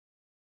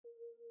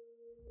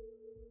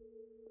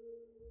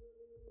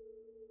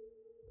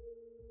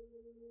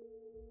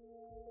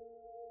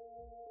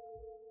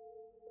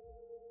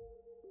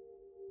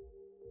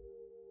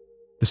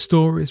The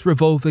stories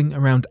revolving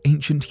around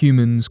ancient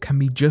humans can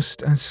be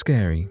just as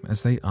scary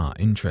as they are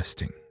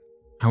interesting.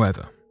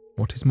 However,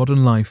 what is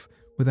modern life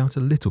without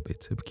a little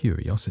bit of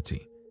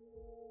curiosity?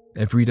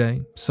 Every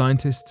day,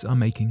 scientists are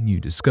making new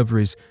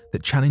discoveries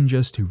that challenge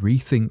us to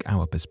rethink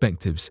our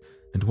perspectives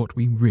and what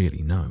we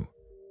really know.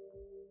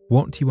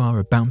 What you are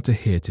about to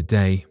hear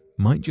today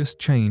might just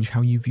change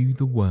how you view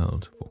the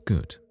world for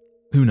good.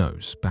 Who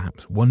knows,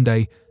 perhaps one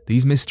day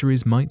these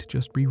mysteries might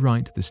just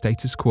rewrite the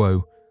status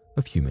quo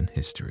of human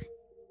history.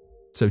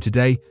 So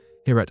today,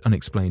 here at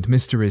Unexplained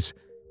Mysteries,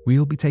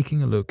 we'll be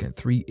taking a look at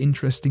 3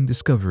 interesting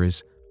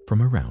discoveries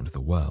from around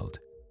the world.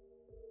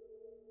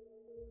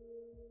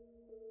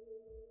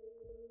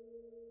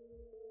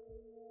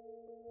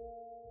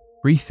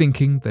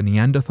 Rethinking the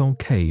Neanderthal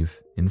cave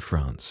in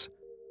France.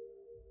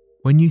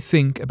 When you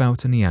think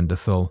about a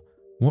Neanderthal,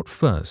 what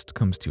first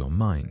comes to your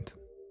mind?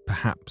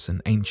 Perhaps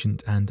an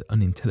ancient and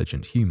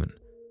unintelligent human?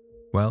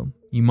 Well,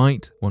 you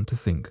might want to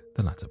think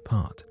the latter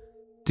part.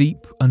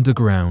 Deep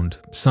underground,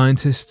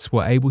 scientists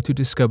were able to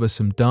discover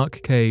some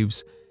dark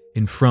caves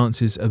in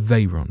France's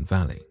Aveyron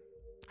Valley.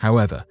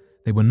 However,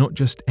 they were not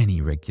just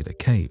any regular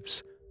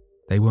caves.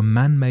 They were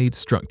man-made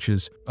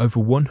structures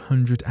over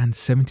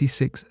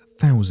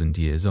 176,000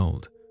 years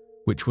old,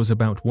 which was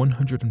about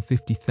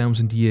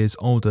 150,000 years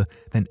older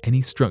than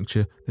any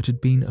structure that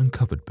had been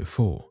uncovered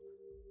before.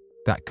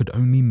 That could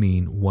only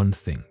mean one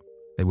thing: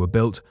 they were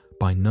built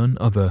by none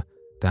other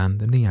than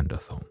the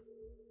Neanderthal.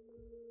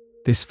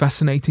 This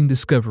fascinating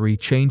discovery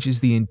changes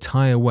the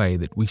entire way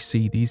that we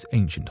see these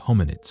ancient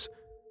hominids.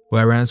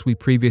 Whereas we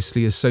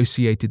previously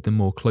associated them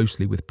more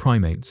closely with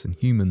primates than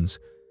humans,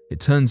 it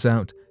turns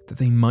out that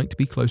they might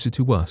be closer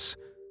to us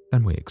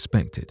than we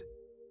expected.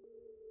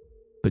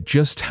 But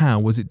just how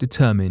was it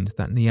determined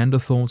that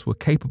Neanderthals were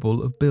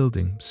capable of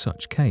building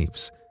such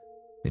caves?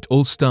 It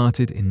all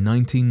started in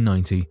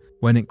 1990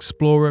 when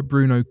explorer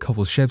Bruno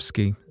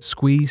Kowalszewski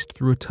squeezed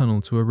through a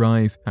tunnel to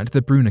arrive at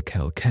the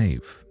Brunekel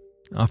cave.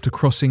 After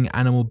crossing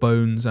animal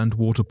bones and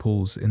water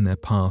pools in their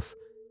path,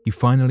 he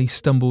finally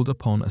stumbled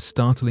upon a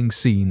startling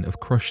scene of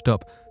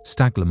crushed-up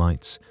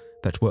stalagmites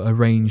that were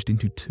arranged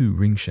into 2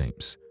 ring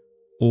shapes.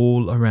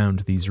 All around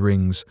these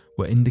rings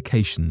were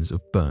indications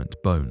of burnt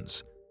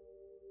bones.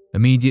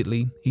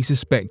 Immediately, he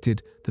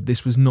suspected that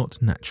this was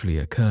not naturally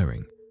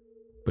occurring.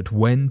 But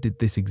when did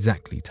this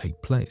exactly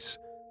take place?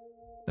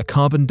 A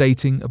carbon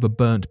dating of a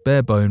burnt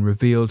bear bone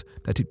revealed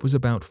that it was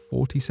about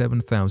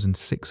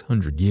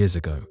 47,600 years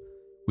ago,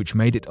 which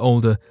made it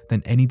older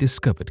than any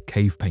discovered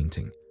cave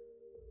painting.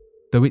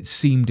 Though it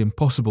seemed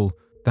impossible,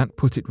 that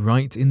put it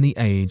right in the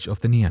age of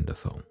the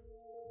Neanderthal.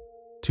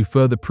 To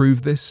further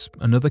prove this,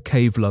 another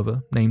cave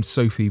lover named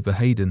Sophie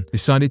Verheyden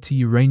decided to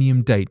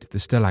uranium date the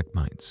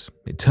stalagmites.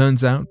 It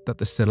turns out that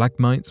the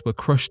stalagmites were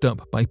crushed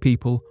up by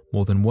people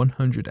more than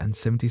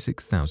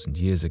 176,000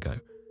 years ago,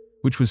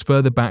 which was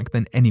further back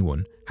than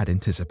anyone had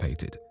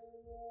anticipated.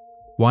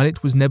 While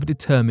it was never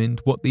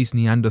determined what these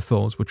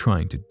Neanderthals were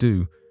trying to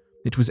do,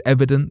 it was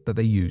evident that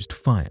they used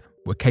fire,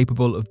 were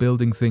capable of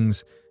building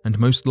things, and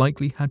most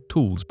likely had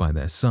tools by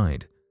their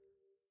side.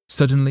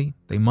 Suddenly,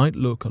 they might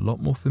look a lot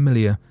more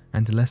familiar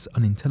and less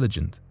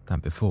unintelligent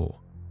than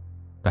before.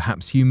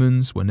 Perhaps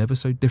humans were never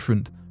so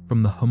different from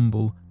the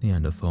humble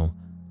Neanderthal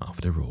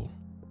after all.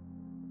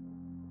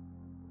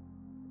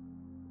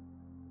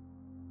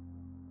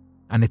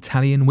 An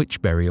Italian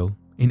witch burial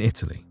in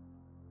Italy.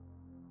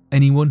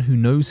 Anyone who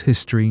knows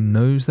history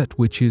knows that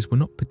witches were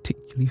not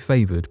particularly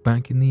favoured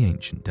back in the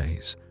ancient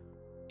days.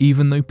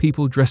 Even though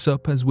people dress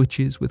up as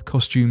witches with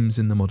costumes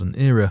in the modern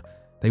era,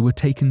 they were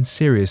taken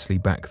seriously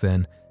back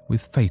then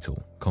with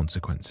fatal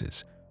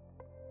consequences.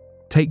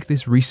 Take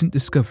this recent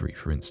discovery,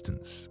 for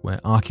instance,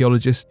 where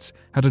archaeologists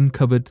had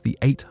uncovered the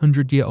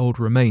 800-year-old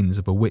remains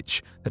of a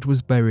witch that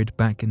was buried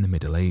back in the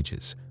Middle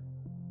Ages.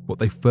 What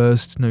they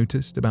first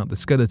noticed about the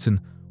skeleton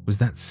was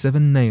that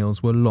 7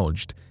 nails were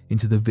lodged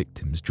into the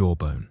victim's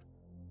jawbone.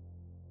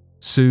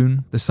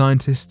 Soon, the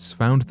scientists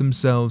found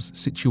themselves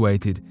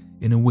situated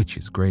in a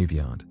witch's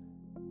graveyard.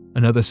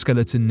 Another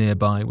skeleton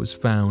nearby was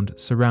found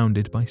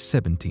surrounded by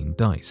 17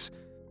 dice,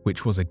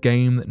 which was a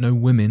game that no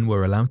women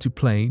were allowed to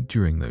play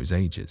during those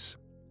ages.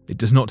 It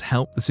does not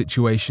help the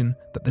situation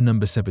that the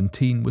number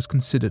 17 was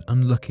considered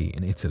unlucky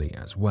in Italy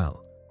as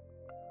well.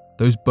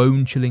 Those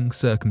bone-chilling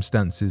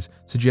circumstances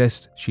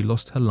suggest she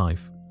lost her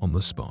life on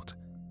the spot.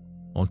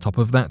 On top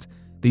of that,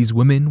 these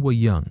women were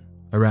young,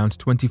 around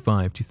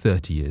 25 to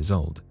 30 years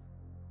old.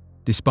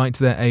 Despite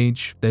their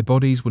age, their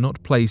bodies were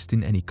not placed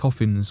in any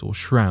coffins or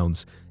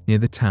shrouds near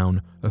the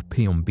town of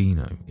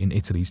Piombino in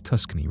Italy's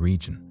Tuscany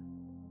region.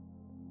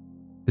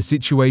 The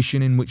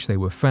situation in which they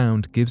were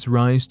found gives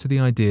rise to the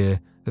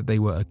idea that they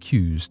were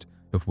accused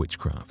of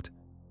witchcraft.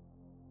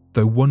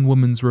 Though one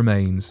woman's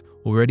remains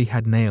already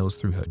had nails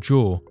through her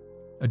jaw,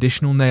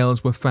 additional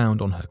nails were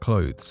found on her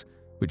clothes,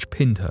 which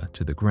pinned her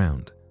to the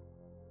ground.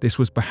 This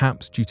was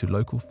perhaps due to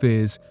local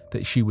fears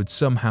that she would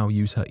somehow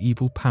use her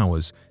evil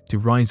powers to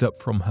rise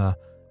up from her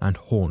and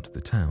haunt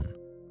the town.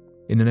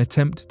 In an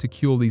attempt to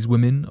cure these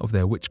women of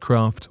their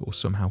witchcraft or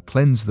somehow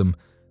cleanse them,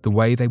 The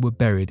way they were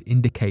buried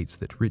indicates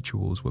that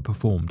rituals were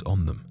performed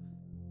on them.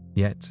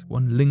 Yet,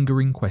 one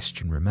lingering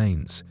question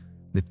remains.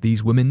 If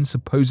these women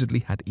supposedly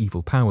had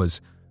evil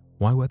powers,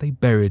 why were they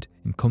buried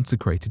in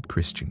consecrated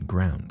Christian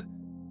ground?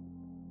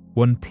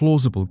 One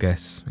plausible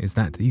guess is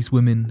that these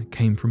women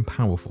came from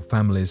powerful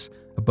families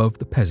above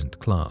the peasant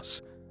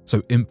class,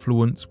 so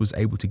influence was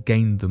able to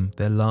gain them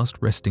their last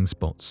resting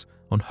spots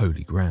on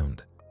holy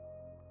ground.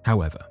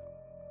 However,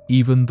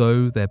 even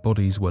though their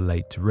bodies were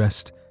laid to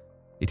rest,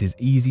 it is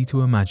easy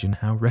to imagine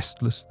how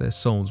restless their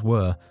souls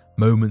were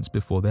moments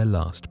before their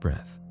last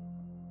breath.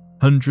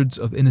 Hundreds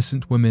of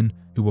innocent women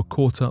who were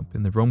caught up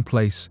in the wrong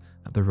place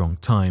at the wrong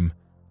time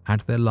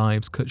had their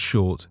lives cut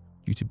short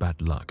due to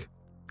bad luck,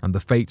 and the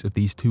fate of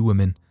these two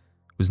women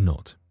was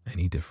not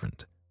any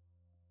different.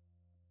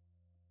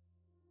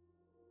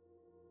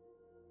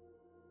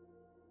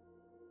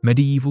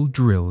 Medieval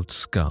drilled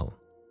skull.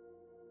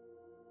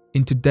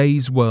 In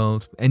today's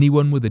world,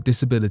 anyone with a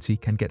disability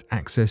can get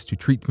access to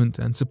treatment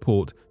and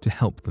support to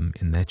help them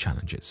in their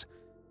challenges.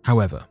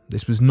 However,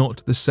 this was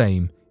not the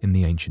same in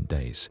the ancient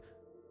days.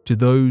 To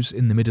those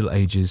in the Middle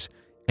Ages,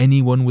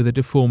 anyone with a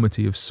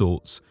deformity of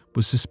sorts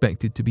was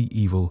suspected to be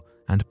evil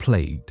and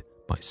plagued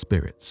by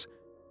spirits.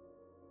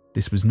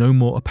 This was no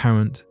more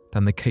apparent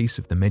than the case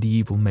of the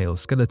medieval male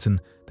skeleton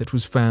that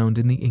was found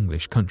in the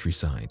English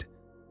countryside.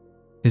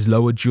 His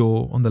lower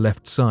jaw on the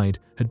left side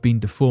had been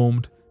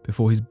deformed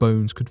before his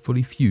bones could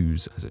fully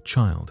fuse as a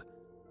child.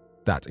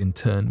 That in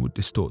turn would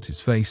distort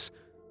his face,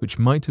 which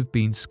might have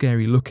been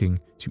scary looking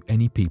to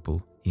any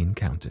people he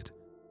encountered.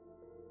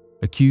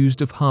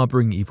 Accused of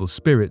harboring evil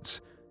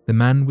spirits, the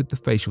man with the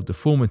facial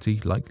deformity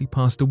likely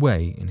passed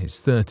away in his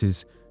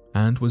 30s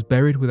and was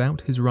buried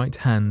without his right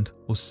hand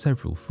or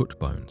several foot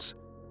bones.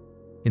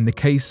 In the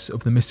case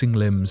of the missing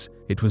limbs,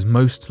 it was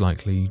most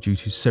likely due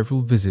to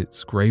several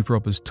visits grave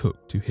robbers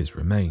took to his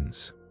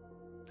remains.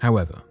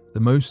 However, the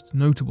most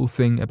notable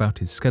thing about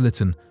his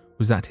skeleton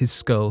was that his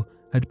skull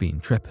had been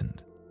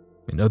trepaned.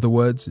 In other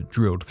words,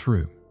 drilled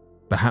through,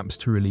 perhaps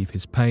to relieve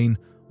his pain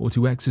or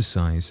to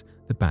exorcise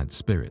the bad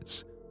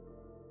spirits.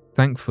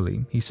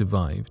 Thankfully, he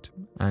survived,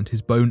 and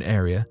his bone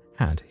area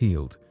had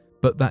healed,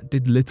 but that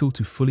did little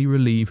to fully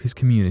relieve his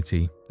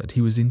community that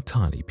he was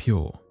entirely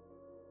pure.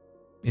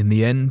 In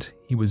the end,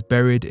 he was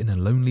buried in a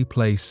lonely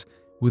place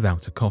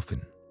without a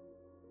coffin.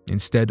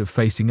 Instead of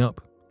facing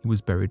up, he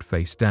was buried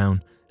face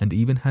down and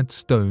even had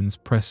stones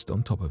pressed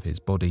on top of his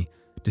body,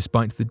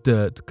 despite the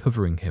dirt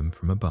covering him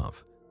from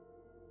above.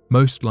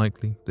 Most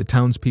likely, the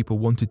townspeople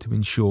wanted to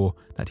ensure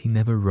that he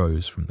never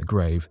rose from the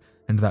grave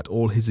and that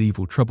all his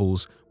evil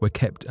troubles were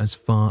kept as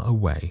far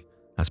away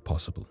as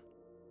possible.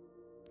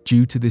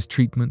 Due to this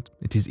treatment,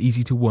 it is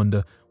easy to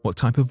wonder what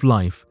type of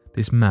life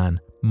this man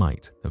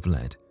might have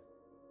led.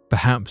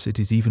 Perhaps it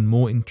is even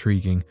more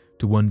intriguing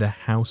to wonder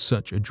how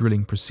such a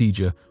drilling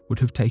procedure would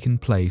have taken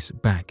place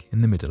back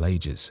in the Middle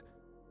Ages.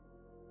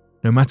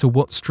 No matter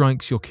what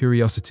strikes your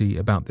curiosity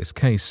about this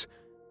case,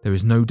 there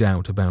is no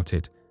doubt about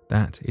it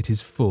that it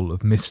is full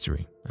of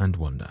mystery and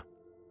wonder.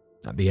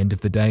 At the end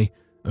of the day,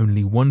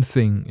 only one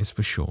thing is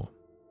for sure.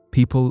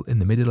 People in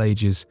the Middle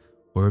Ages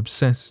were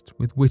obsessed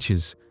with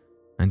witches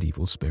and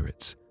evil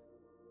spirits.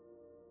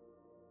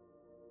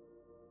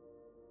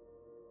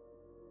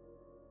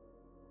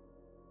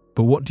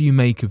 But what do you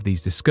make of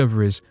these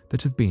discoveries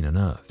that have been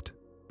unearthed?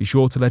 Be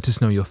sure to let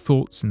us know your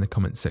thoughts in the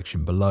comments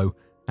section below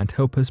and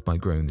help us by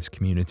growing this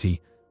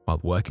community while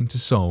working to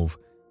solve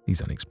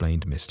these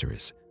unexplained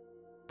mysteries.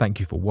 Thank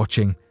you for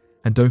watching,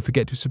 and don't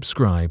forget to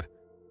subscribe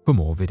for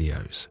more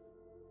videos.